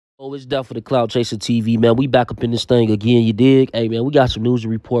Oh, it's Deau for the Cloud Chaser TV, man. We back up in this thing again, you dig? Hey, man, we got some news to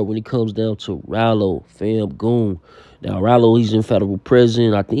report when it comes down to Ralo, fam, Goon. Now, Ralo, he's in federal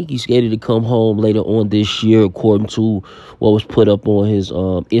prison. I think he's scheduled to come home later on this year, according to what was put up on his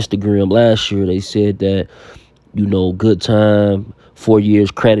Instagram last year. They said that, good time, 4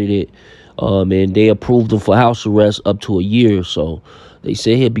 years credited, and they approved him for house arrest up to a year. So they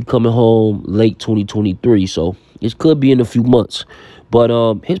say he'll be coming home late 2023. So it could be in a few months. But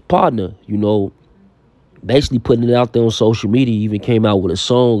his partner, basically putting it out there on social media, even came out with a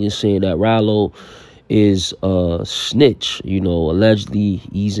song and saying that Ralo is Snitch. Allegedly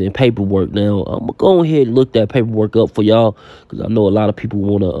he's in paperwork. Now, I'm going to go ahead and look that paperwork up for y'all because I know a lot of people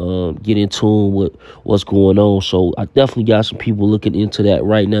want to get in tune with what's going on. So I definitely got some people looking into that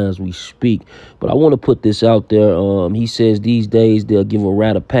right now as we speak. But I want to put this out there. He says these days they'll give a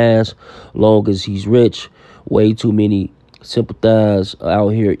rat a pass long as he's rich. Way too many sympathize out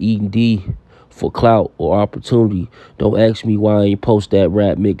here eating D for clout or opportunity. Don't ask me why I ain't post that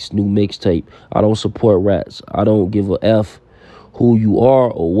rap mix new mixtape. I don't support rats. I don't give a F who you are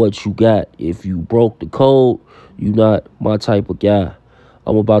or what you got. If you broke the code, you not my type of guy.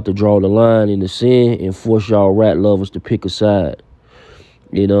 I'm about to draw the line in the sand and force y'all rat lovers to pick a side.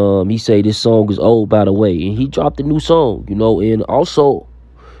 And he say this song is old, by the way, and he dropped a new song, and also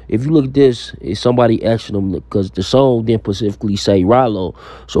if you look at this, it's somebody asking him because the song didn't specifically say Ralo.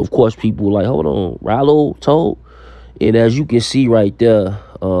 So, of course, people were like, hold on, Ralo told? And as you can see right there,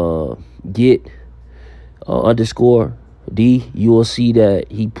 get underscore D, you will see that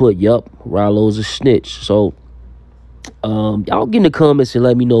he put, yup, Ralo's a snitch. So, y'all get in the comments and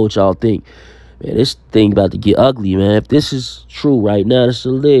let me know what y'all think. Man, this thing about to get ugly, man. If this is true right now, it's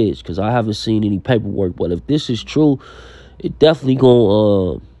alleged because I haven't seen any paperwork. But if this is true, it definitely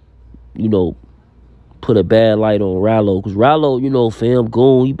gonna put a bad light on Ralo. Because Ralo, fam,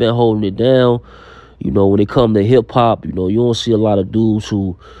 Goon, he been holding it down. When it come to hip-hop, you don't see a lot of dudes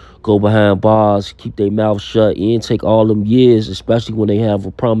who go behind bars, keep their mouth shut, and take all them years, especially when they have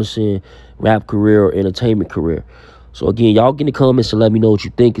a promising rap career or entertainment career. So, again, y'all get in the comments and let me know what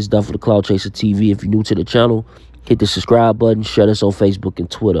you think. It's Deau for the Cloud Chaser TV. If you're new to the channel, hit the subscribe button. Share us on Facebook and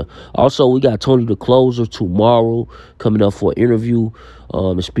Twitter. Also, we got Tony the Closer tomorrow coming up for an interview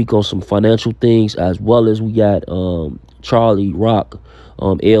and speak on some financial things, as well as we got Charlie Rock,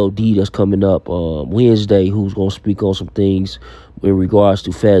 LD, that's coming up Wednesday, who's going to speak on some things in regards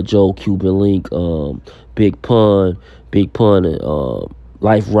to Fat Joe, Cuban Link, Big Pun,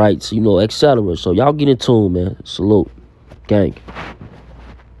 Life Rights, etc. So y'all get in tune, man. Salute. Gang.